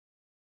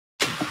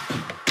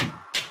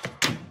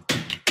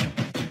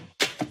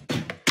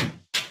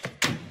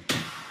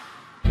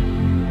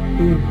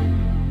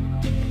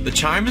The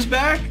chime is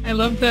back? I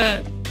love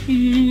the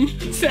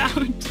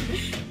sound.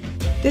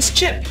 This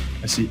chip.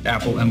 I see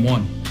Apple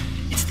M1.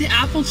 It's the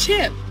Apple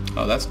chip.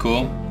 Oh, that's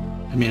cool.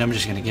 I mean, I'm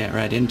just gonna get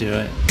right into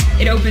it.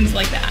 It opens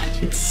like that.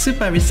 It's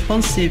super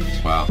responsive.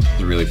 Wow,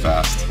 it's really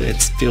fast. It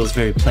feels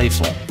very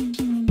playful.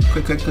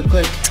 Click, click, click,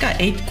 click. It's got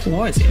 8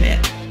 cores in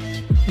it.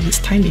 And this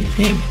tiny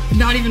thing.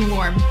 Not even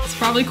warm. It's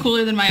probably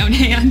cooler than my own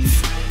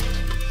hands.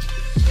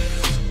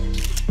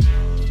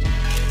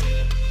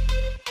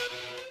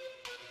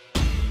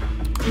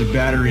 The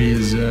battery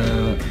is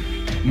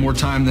more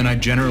time than I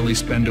generally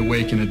spend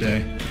awake in a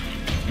day.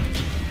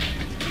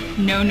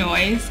 No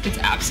noise. It's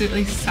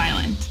absolutely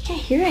silent.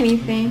 Can't hear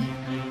anything.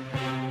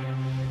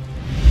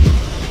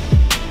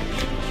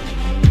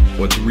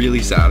 What's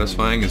really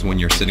satisfying is when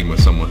you're sitting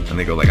with someone and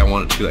they go like, I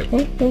want it to be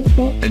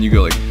like, and you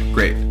go like,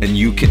 great. And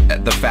you can,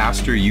 the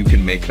faster you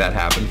can make that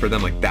happen for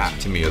them, like that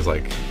to me is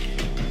like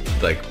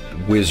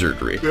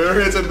wizardry. There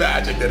is a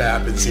magic that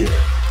happens here.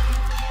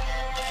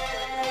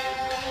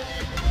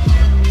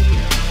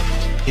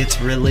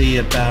 It's really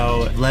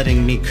about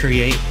letting me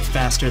create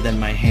faster than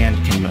my hand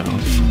can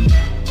move.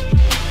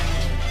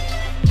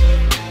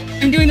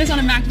 I'm doing this on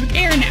a MacBook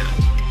Air now,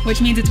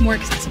 which means it's more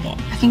accessible.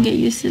 I can get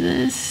used to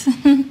this.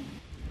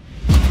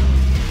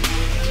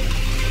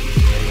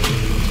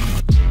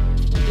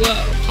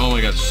 Whoa. Oh my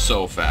god,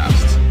 so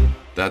fast.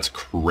 That's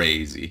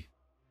crazy.